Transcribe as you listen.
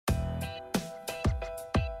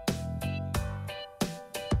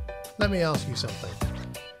Let me ask you something.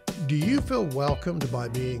 Do you feel welcomed by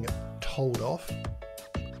being told off?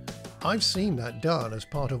 I've seen that done as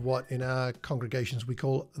part of what in our congregations we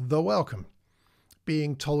call the welcome.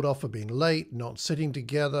 Being told off for being late, not sitting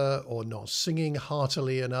together, or not singing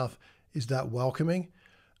heartily enough. Is that welcoming?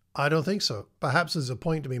 I don't think so. Perhaps there's a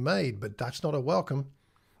point to be made, but that's not a welcome.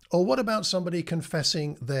 Or what about somebody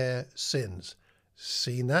confessing their sins?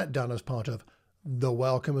 Seen that done as part of the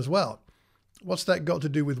welcome as well. What's that got to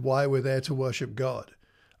do with why we're there to worship God?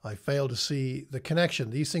 I fail to see the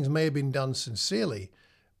connection. These things may have been done sincerely,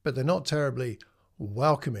 but they're not terribly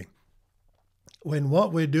welcoming. When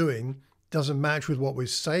what we're doing doesn't match with what we're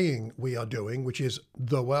saying we are doing, which is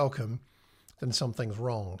the welcome, then something's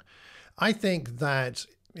wrong. I think that,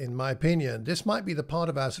 in my opinion, this might be the part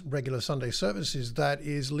of our regular Sunday services that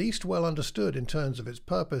is least well understood in terms of its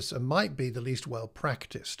purpose and might be the least well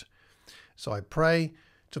practiced. So I pray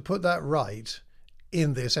to put that right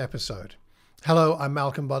in this episode. Hello, I'm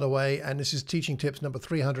Malcolm, by the way, and this is Teaching Tips number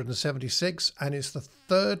 376, and it's the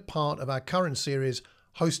third part of our current series,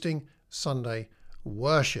 Hosting Sunday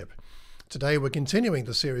Worship. Today we're continuing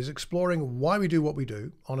the series exploring why we do what we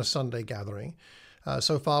do on a Sunday gathering.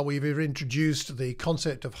 So far we've introduced the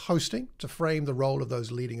concept of hosting to frame the role of those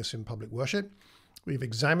leading us in public worship. We've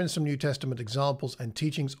examined some New Testament examples and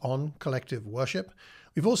teachings on collective worship.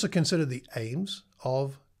 We've also considered the aims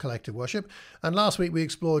of collective worship. And last week we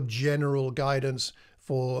explored general guidance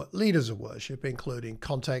for leaders of worship, including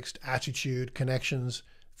context, attitude, connections,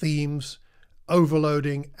 themes,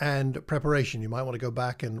 overloading, and preparation. You might want to go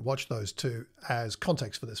back and watch those two as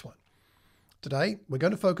context for this one. Today, we're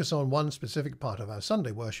going to focus on one specific part of our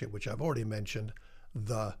Sunday worship, which I've already mentioned,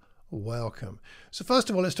 the welcome. So first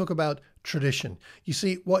of all, let's talk about tradition. You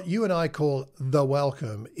see, what you and I call the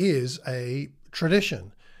welcome is a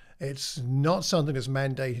tradition. It's not something that's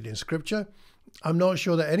mandated in Scripture. I'm not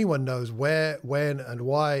sure that anyone knows where, when, and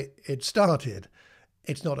why it started.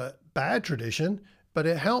 It's not a bad tradition, but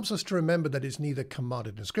it helps us to remember that it's neither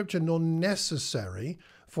commanded in Scripture nor necessary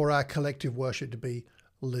for our collective worship to be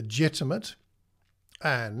legitimate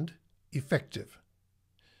and effective.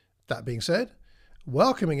 That being said,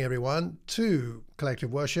 welcoming everyone to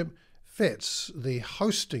collective worship fits the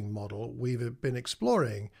hosting model we've been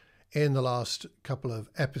exploring in the last couple of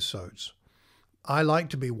episodes. I like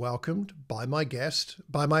to be welcomed by my guest,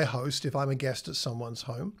 by my host if I'm a guest at someone's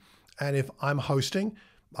home. And if I'm hosting,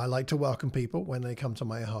 I like to welcome people when they come to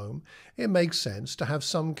my home. It makes sense to have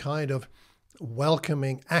some kind of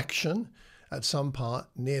welcoming action at some part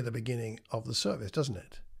near the beginning of the service, doesn't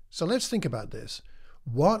it? So let's think about this.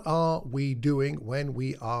 What are we doing when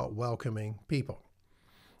we are welcoming people?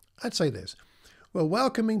 I'd say this. We're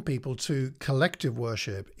welcoming people to collective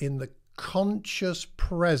worship in the conscious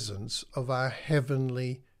presence of our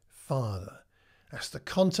Heavenly Father. That's the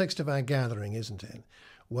context of our gathering, isn't it?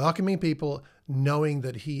 Welcoming people knowing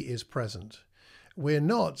that He is present. We're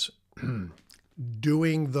not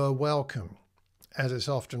doing the welcome, as it's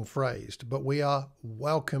often phrased, but we are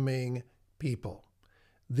welcoming people.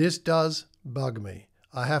 This does bug me.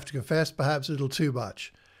 I have to confess, perhaps a little too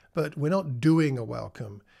much, but we're not doing a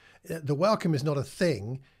welcome. The welcome is not a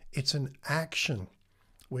thing, it's an action.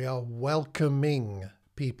 We are welcoming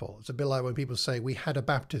people. It's a bit like when people say, we had a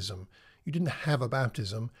baptism. You didn't have a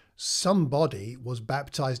baptism. Somebody was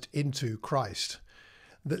baptized into Christ.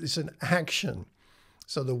 That it's an action.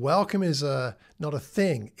 So the welcome is not a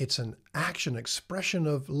thing. It's an action, expression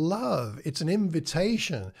of love. It's an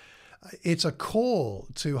invitation. It's a call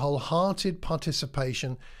to wholehearted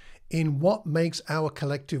participation in what makes our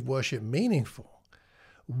collective worship meaningful.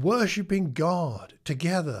 Worshipping God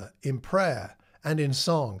together in prayer and in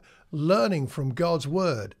song, learning from God's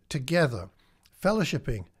word together,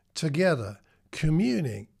 fellowshipping together,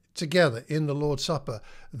 communing together in the Lord's Supper.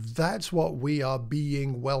 That's what we are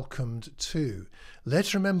being welcomed to.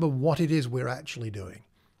 Let's remember what it is we're actually doing.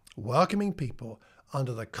 Welcoming people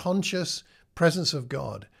under the conscious presence of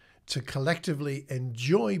God to collectively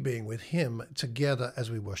enjoy being with Him together as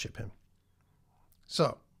we worship Him.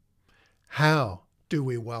 So, how do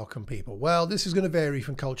we welcome people? Well, this is going to vary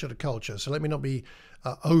from culture to culture, so let me not be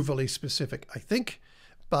overly specific, I think,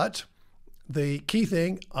 but the key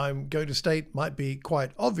thing I'm going to state might be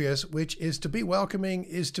quite obvious, which is to be welcoming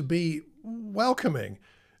is to be welcoming,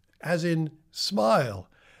 as in smile,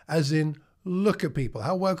 as in look at people.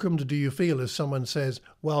 How welcomed do you feel if someone says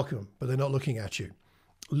welcome, but they're not looking at you?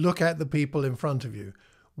 Look at the people in front of you.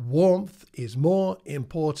 Warmth is more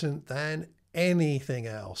important than anything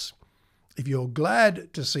else. If you're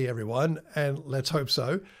glad to see everyone, and let's hope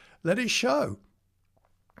so, let it show.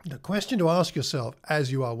 The question to ask yourself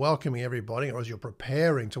as you are welcoming everybody or as you're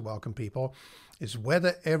preparing to welcome people is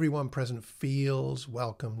whether everyone present feels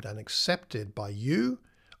welcomed and accepted by you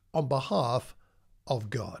on behalf of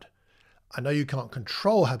God. I know you can't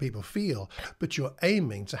control how people feel, but you're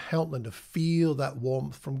aiming to help them to feel that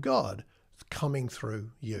warmth from God coming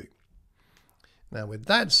through you. Now, with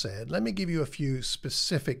that said, let me give you a few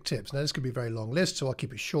specific tips. Now, this could be a very long list, so I'll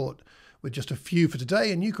keep it short with just a few for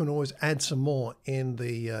today, and you can always add some more in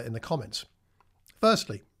the comments.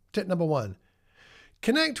 Firstly, tip number 1,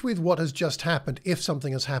 connect with what has just happened if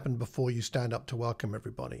something has happened before you stand up to welcome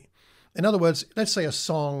everybody. In other words, let's say a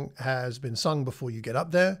song has been sung before you get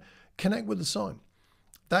up there. Connect with the song.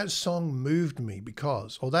 That song moved me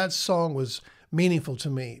because, or that song was meaningful to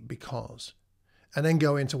me because. And then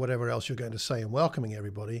go into whatever else you're going to say in welcoming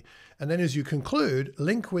everybody. And then as you conclude,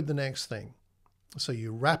 link with the next thing. So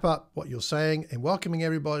you wrap up what you're saying in welcoming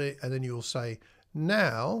everybody, and then you'll say,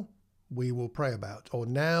 now we will pray about, or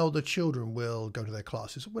now the children will go to their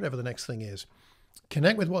classes, or whatever the next thing is.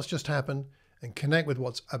 Connect with what's just happened and connect with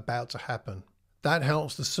what's about to happen. That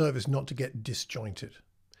helps the service not to get disjointed.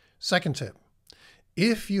 Second tip,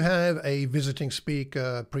 if you have a visiting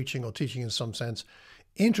speaker preaching or teaching in some sense,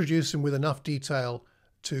 introduce them with enough detail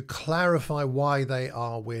to clarify why they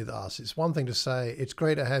are with us. It's one thing to say, it's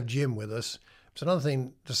great to have Jim with us. It's another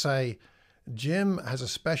thing to say, Jim has a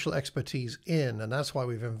special expertise in, and that's why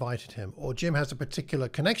we've invited him. Or Jim has a particular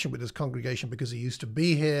connection with this congregation because he used to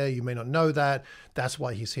be here. You may not know that. That's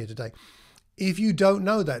why he's here today. If you don't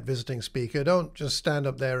know that visiting speaker, don't just stand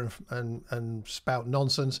up there and spout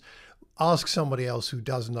nonsense. Ask somebody else who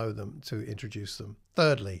does know them to introduce them.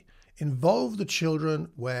 Thirdly, involve the children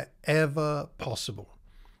wherever possible.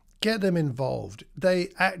 Get them involved. They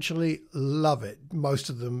actually love it, most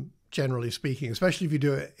of them, generally speaking, especially if you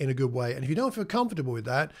do it in a good way. And if you don't feel comfortable with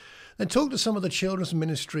that, then talk to some of the children's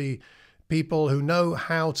ministry people who know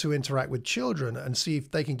how to interact with children and see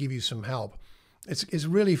if they can give you some help. It's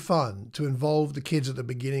really fun to involve the kids at the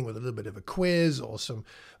beginning with a little bit of a quiz or some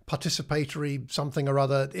participatory something or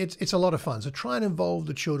other. It's a lot of fun. So try and involve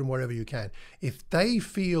the children wherever you can. If they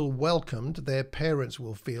feel welcomed, their parents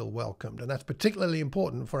will feel welcomed. And that's particularly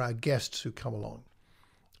important for our guests who come along.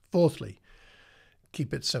 Fourthly,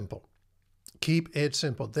 keep it simple. Keep it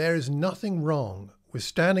simple. There is nothing wrong with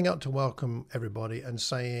standing up to welcome everybody and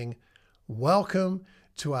saying, welcome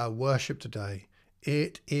to our worship today.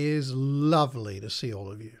 It is lovely to see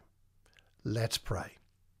all of you. Let's pray.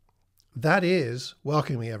 That is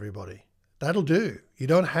welcoming everybody. That'll do. You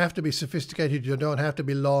don't have to be sophisticated. You don't have to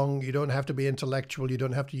be long. You don't have to be intellectual. You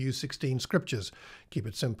don't have to use 16 scriptures. Keep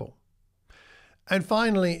it simple. And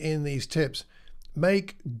finally, in these tips,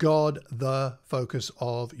 make God the focus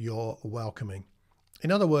of your welcoming.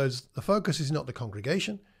 In other words, the focus is not the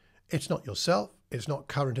congregation. It's not yourself. It's not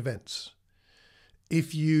current events.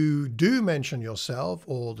 If you do mention yourself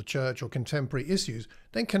or the church or contemporary issues,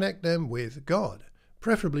 then connect them with God,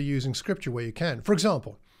 preferably using scripture where you can. For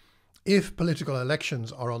example, if political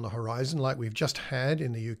elections are on the horizon, like we've just had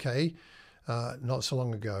in the UK not so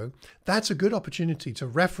long ago, that's a good opportunity to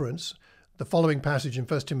reference the following passage in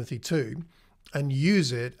 1 Timothy 2 and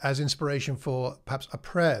use it as inspiration for perhaps a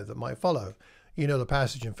prayer that might follow. You know the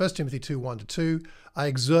passage in 1 Timothy 2, 1-2. I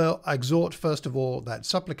exhort first of all that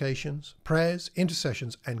supplications, prayers,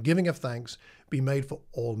 intercessions, and giving of thanks be made for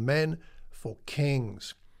all men, for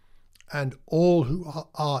kings, and all who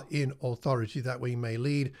are in authority, that we may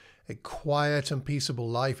lead a quiet and peaceable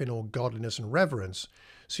life in all godliness and reverence.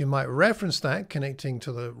 So you might reference that, connecting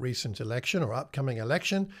to the recent election or upcoming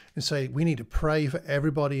election, and say, we need to pray for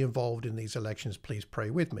everybody involved in these elections. Please pray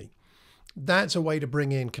with me. That's a way to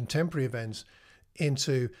bring in contemporary events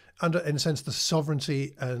into, in a sense, the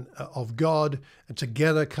sovereignty of God. And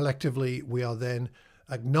together, collectively, we are then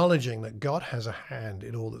acknowledging that God has a hand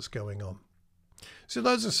in all that's going on. So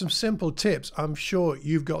those are some simple tips. I'm sure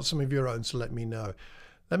you've got some of your own, so let me know.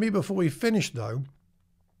 Let me, before we finish though,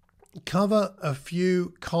 cover a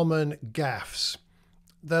few common gaffes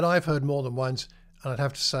that I've heard more than once, and I'd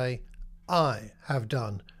have to say I have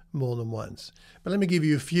done more than once. But let me give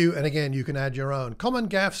you a few, and again, you can add your own. Common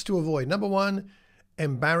gaffes to avoid. Number one,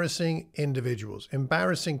 embarrassing individuals,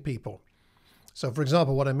 embarrassing people. So for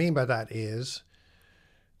example, what I mean by that is,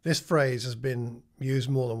 this phrase has been used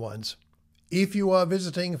more than once. If you are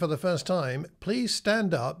visiting for the first time, please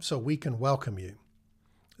stand up so we can welcome you.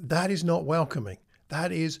 That is not welcoming.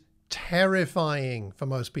 That is terrifying for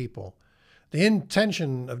most people. The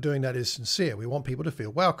intention of doing that is sincere. We want people to feel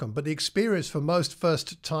welcome, but the experience for most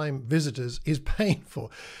first-time visitors is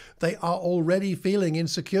painful. They are already feeling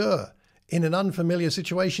insecure in an unfamiliar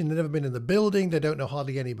situation. They've never been in the building. They don't know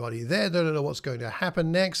hardly anybody there. They don't know what's going to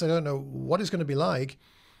happen next. They don't know what it's going to be like.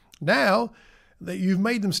 Now, that you've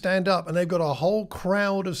made them stand up and they've got a whole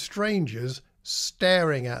crowd of strangers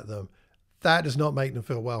staring at them. That does not make them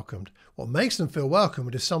feel welcomed. What makes them feel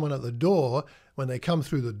welcomed is someone at the door, when they come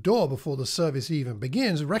through the door before the service even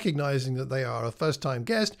begins, recognizing that they are a first-time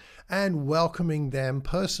guest and welcoming them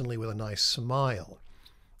personally with a nice smile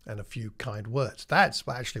and a few kind words. That's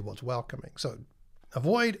actually what's welcoming. So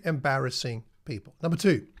avoid embarrassing people. Number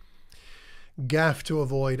 2, gaff to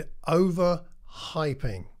avoid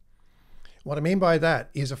overhyping. What I mean by that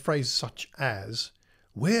is a phrase such as,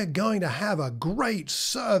 "We're going to have a great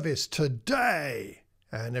service today."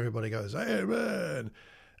 And everybody goes, "Amen."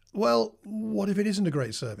 Well, what if it isn't a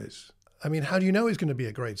great service? I mean, how do you know it's going to be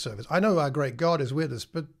a great service? I know our great God is with us,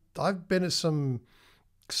 but I've been at some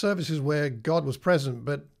services where God was present,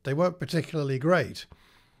 but they weren't particularly great.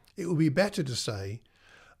 It would be better to say,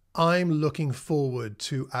 I'm looking forward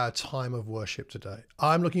to our time of worship today.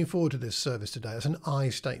 I'm looking forward to this service today. It's an I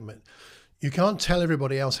statement. You can't tell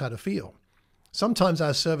everybody else how to feel. Sometimes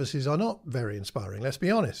our services are not very inspiring, let's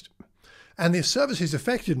be honest. And the service's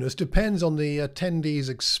effectiveness depends on the attendee's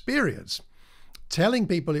experience. Telling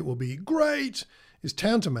people it will be great is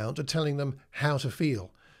tantamount to telling them how to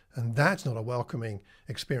feel. And that's not a welcoming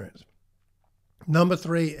experience. Number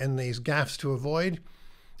 3 in these gaffes to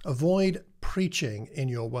avoid preaching in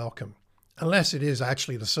your welcome, unless it is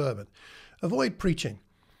actually the sermon. Avoid preaching.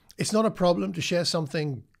 It's not a problem to share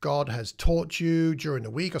something God has taught you during the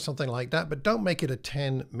week or something like that, but don't make it a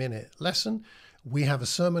 10-minute lesson. We have a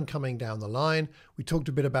sermon coming down the line. We talked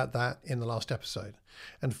a bit about that in the last episode.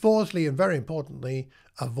 And fourthly, and very importantly,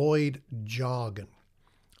 avoid jargon.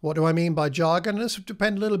 What do I mean by jargon? This would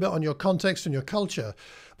depend a little bit on your context and your culture,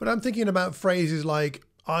 but I'm thinking about phrases like,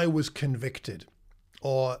 "I was convicted,"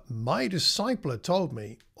 or "my discipler told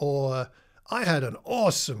me," or "I had an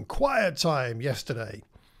awesome quiet time yesterday."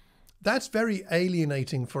 That's very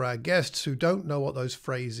alienating for our guests who don't know what those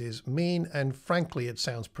phrases mean, and frankly, it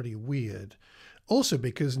sounds pretty weird. Also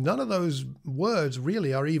because none of those words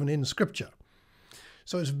really are even in Scripture.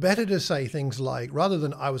 So it's better to say things like, rather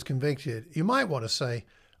than "I was convicted," you might want to say,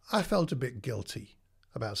 "I felt a bit guilty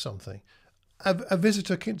about something." A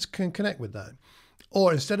visitor can connect with that.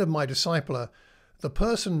 Or instead of "my discipler," the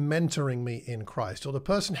person mentoring me in Christ, or the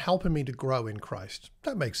person helping me to grow in Christ.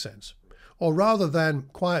 That makes sense. Or rather than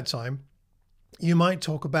 "quiet time," you might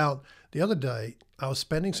talk about, "The other day, I was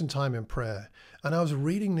spending some time in prayer and I was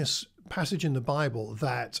reading this passage in the Bible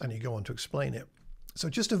that," and you go on to explain it. So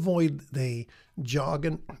just avoid the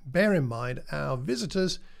jargon. Bear in mind, our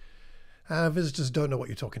visitors don't know what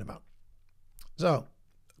you're talking about. So,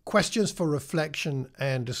 questions for reflection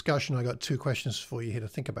and discussion. I got 2 questions for you here to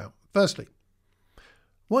think about. Firstly,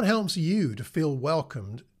 what helps you to feel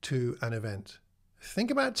welcomed to an event?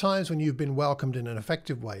 Think about times when you've been welcomed in an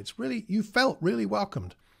effective way. You felt really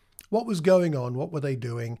welcomed. What was going on? What were they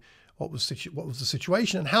doing? What was the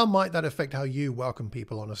situation? And how might that affect how you welcome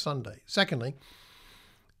people on a Sunday? Secondly,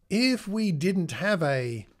 if we didn't have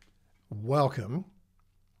a welcome,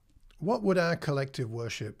 what would our collective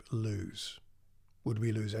worship lose? Would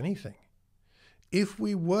we lose anything? If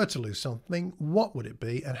we were to lose something, what would it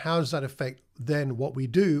be? And how does that affect then what we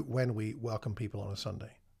do when we welcome people on a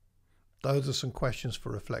Sunday? Those are some questions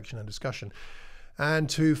for reflection and discussion. And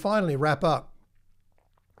to finally wrap up,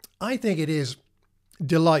 I think it is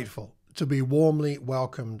delightful to be warmly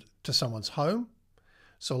welcomed to someone's home.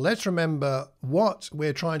 So let's remember what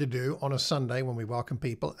we're trying to do on a Sunday when we welcome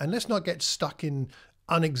people, and let's not get stuck in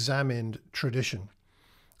unexamined tradition.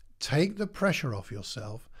 Take the pressure off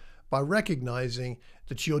yourself by recognizing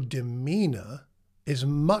that your demeanor is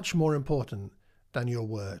much more important than your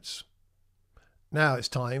words. Now it's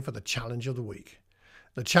time for the challenge of the week.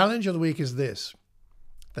 The challenge of the week is this.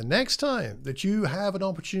 The next time that you have an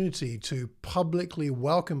opportunity to publicly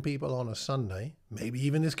welcome people on a Sunday, maybe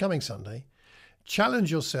even this coming Sunday,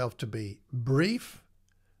 challenge yourself to be brief,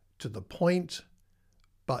 to the point,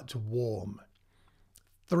 but warm.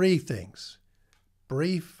 3 things: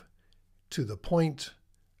 brief, to the point,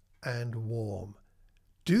 and warm.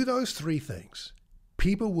 Do those 3 things.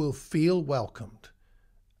 People will feel welcomed,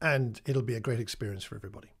 and it'll be a great experience for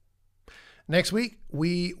everybody. Next week,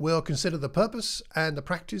 we will consider the purpose and the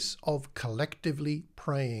practice of collectively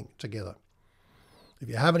praying together. If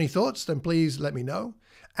you have any thoughts, then please let me know.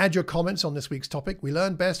 Add your comments on this week's topic. We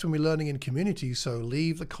learn best when we're learning in community, so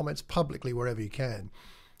leave the comments publicly wherever you can.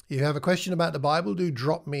 If you have a question about the Bible, do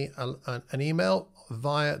drop me an email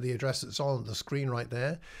via the address that's on the screen right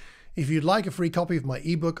there. If you'd like a free copy of my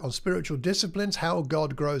ebook on spiritual disciplines, How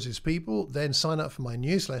God Grows His People, then sign up for my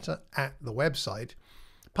newsletter at the website.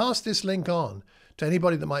 Pass this link on to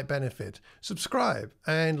anybody that might benefit. Subscribe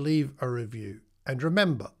and leave a review. And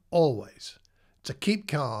remember, always, to keep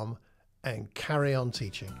calm and carry on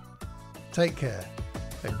teaching. Take care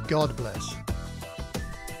and God bless.